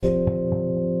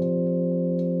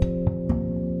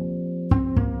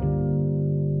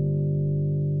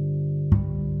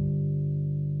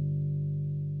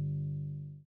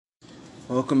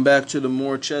Welcome back to the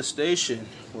More Chess Station,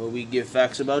 where we give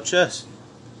facts about chess.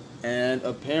 And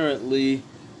apparently,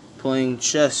 playing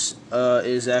chess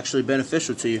is actually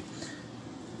beneficial to you.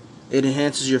 It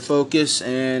enhances your focus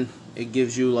and it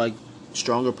gives you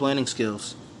stronger planning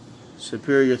skills,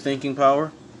 superior thinking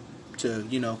power to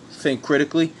think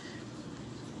critically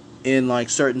in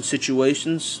certain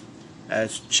situations,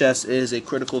 as chess is a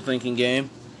critical thinking game,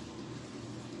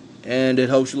 and it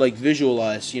helps you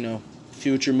visualize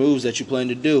future moves that you plan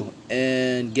to do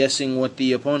and guessing what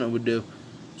the opponent would do.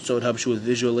 So it helps you with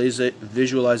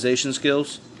visualization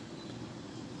skills.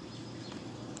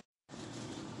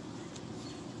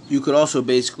 You could also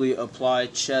basically apply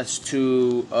chess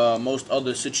to most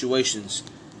other situations.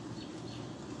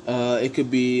 It could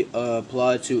be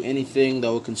applied to anything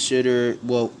that would consider,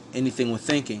 anything with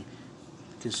thinking.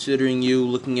 Considering you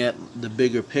looking at the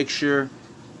bigger picture,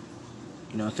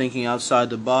 thinking outside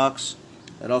the box.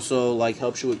 It also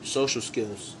helps you with social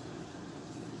skills.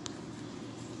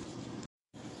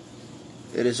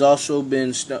 It has also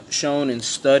been shown in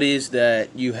studies that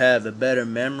you have a better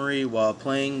memory while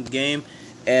playing the game,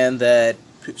 and that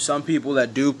some people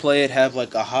that do play it have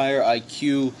a higher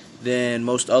IQ than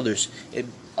most others. It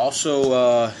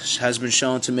also has been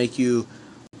shown to make you.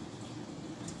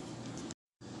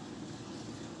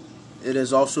 It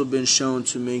has also been shown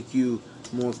to make you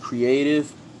more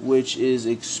creative, which is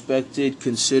expected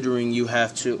considering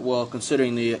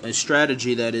considering the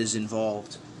strategy that is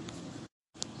involved.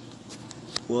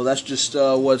 Well, that's just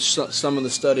what some of the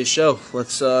studies show.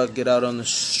 Let's get out on the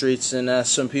streets and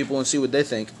ask some people and see what they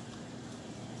think.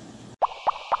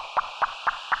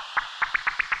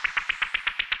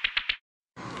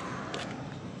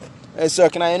 Hey, sir,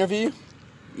 can I interview you?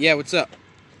 Yeah, what's up?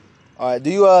 All right.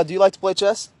 Do you like to play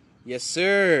chess? Yes,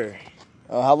 sir.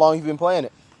 How long have you been playing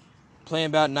it? Playing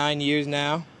about 9 years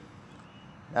now.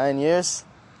 9 years?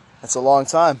 That's a long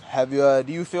time. Do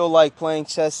you feel like playing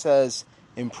chess has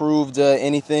improved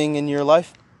anything in your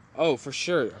life? Oh, for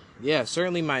sure. Yeah,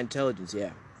 certainly my intelligence,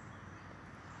 yeah.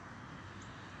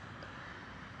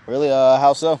 Really?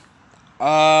 How so?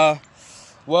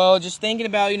 Well, just thinking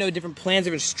about, different plans,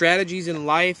 different strategies in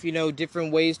life,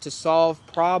 different ways to solve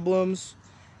problems.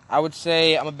 I would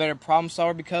say I'm a better problem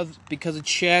solver because of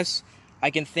chess. I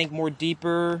can think more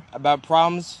deeper about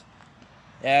problems.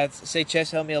 Yeah, I'd say chess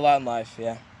helped me a lot in life,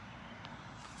 yeah.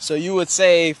 So you would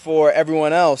say for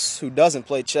everyone else who doesn't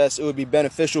play chess, it would be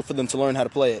beneficial for them to learn how to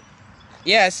play it?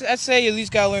 Yeah, I'd say you at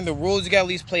least got to learn the rules. You got to at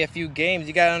least play a few games.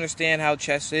 You got to understand how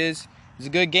chess is. It's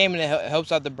a good game and it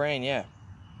helps out the brain, yeah.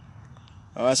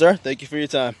 All right, sir. Thank you for your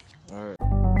time. All right.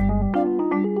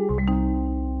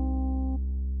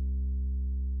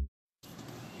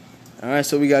 All right,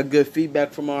 so we got good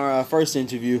feedback from our first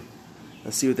interview.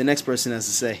 Let's see what the next person has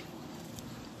to say.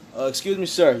 Excuse me,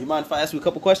 sir. You mind if I ask you a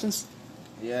couple questions?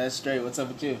 Yeah, it's straight. What's up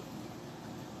with you?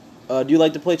 Do you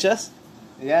like to play chess?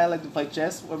 Yeah, I like to play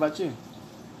chess. What about you?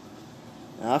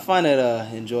 I find it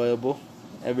enjoyable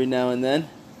every now and then.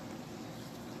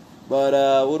 But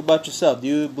what about yourself? Do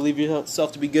you believe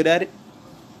yourself to be good at it?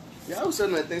 Yeah, I would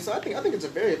certainly think so. I think it's a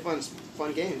very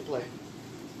fun game to play.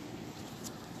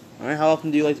 All right, how often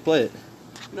do you like to play it?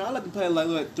 I like to play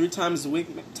like 3 times a week,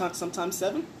 sometimes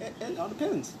 7. It all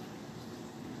depends.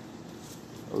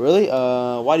 Really?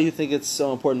 Why do you think it's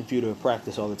so important for you to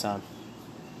practice all the time?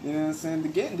 You know what I'm saying? The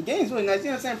game's really nice. You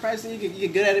know what I'm saying? Practicing, you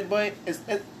get good at it, but it's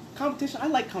competition. I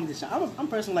like competition. I'm a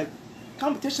person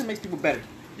competition makes people better.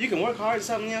 You can work hard or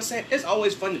something, you know what I'm saying? It's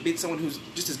always fun to beat someone who's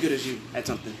just as good as you at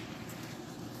something.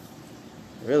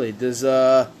 Really? Does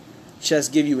chess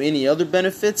give you any other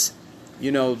benefits?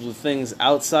 The things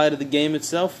outside of the game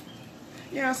itself?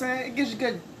 You know what I'm saying? It gives you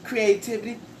good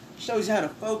creativity, shows you how to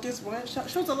focus,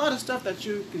 shows a lot of stuff that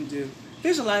you can do.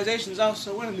 Visualization is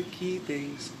also one of the key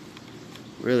things.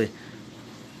 Really?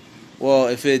 Well,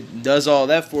 if it does all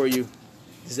that for you,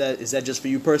 is that just for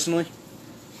you personally?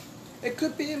 It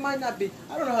could be, it might not be.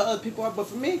 I don't know how other people are, but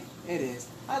for me, it is.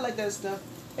 I like that stuff.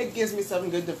 It gives me something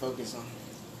good to focus on.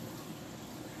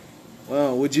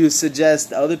 Well, would you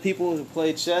suggest other people who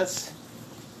play chess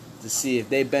to see if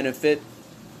they benefit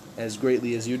as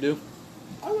greatly as you do?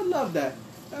 I would love that.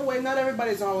 That way, not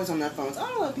everybody's always on their phones. I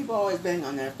don't want people always being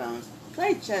on their phones.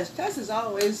 Play chess. Chess is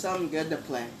always something good to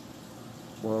play.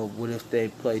 Well, what if they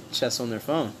play chess on their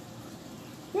phone?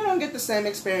 You don't get the same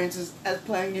experiences as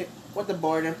playing it with the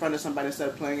board in front of somebody instead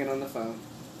of playing it on the phone.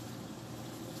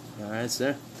 All right,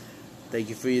 sir. Thank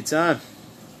you for your time.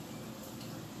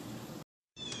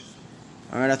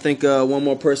 All right, I think one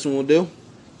more person will do.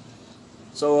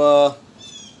 So,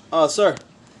 sir,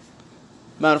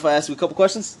 mind if I ask you a couple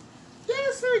questions?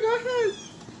 Yes, sir. Go ahead.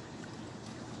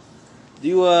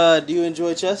 Do you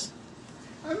enjoy chess?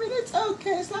 I mean, it's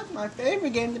okay. It's not my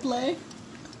favorite game to play.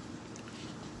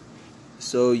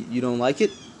 So you don't like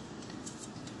it?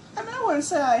 I mean, I wouldn't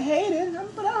say I hate it,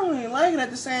 but I don't really like it at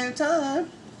the same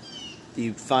time. Do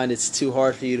you find it's too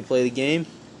hard for you to play the game?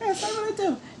 Yes, I really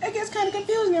do. It gets kind of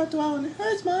confusing after a while, and it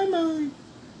hurts my mind.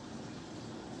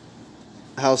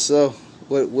 How so?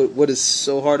 What is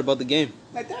so hard about the game?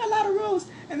 Like, there are a lot of rules,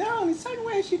 and there are only certain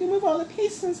ways you can move all the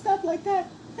pieces and stuff like that.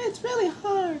 It's really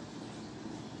hard.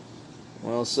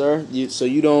 Well, sir, so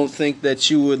you don't think that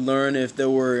you would learn if there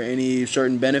were any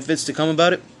certain benefits to come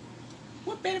about it?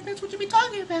 What benefits would you be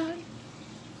talking about?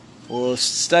 Well,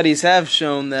 studies have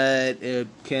shown that it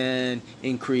can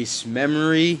increase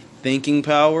memory, thinking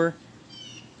power.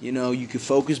 You know, you can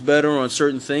focus better on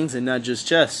certain things and not just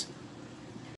chess.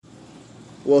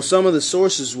 Well, some of the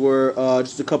sources were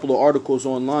just a couple of articles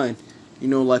online. You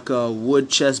know, like a wood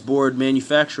chessboard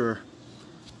manufacturer.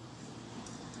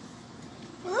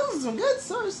 Well, those are some good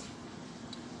sources.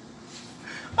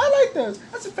 I like those.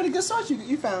 That's a pretty good source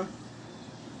you found.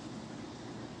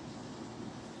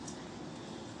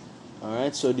 All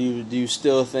right, so do you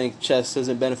still think chess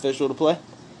isn't beneficial to play?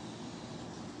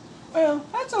 Well,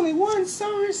 that's only one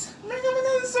source. Bring up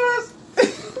another source.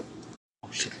 Oh,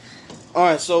 shit. All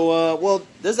right, so, well,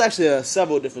 there's actually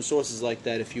several different sources like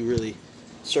that if you really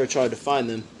search hard to find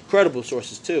them. Credible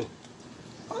sources, too.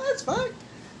 Oh, that's fine.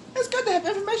 It's good to have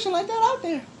information like that out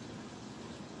there.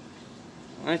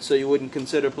 All right, so you wouldn't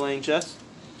consider playing chess?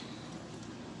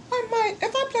 I might.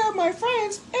 If I play with my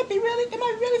friends, it might be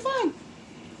really fun.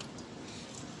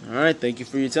 All right, thank you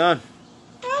for your time.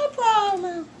 No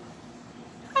problem.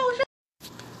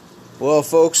 Well,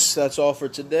 folks, that's all for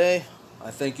today.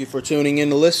 I thank you for tuning in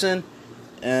to listen,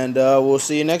 and we'll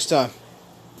see you next time.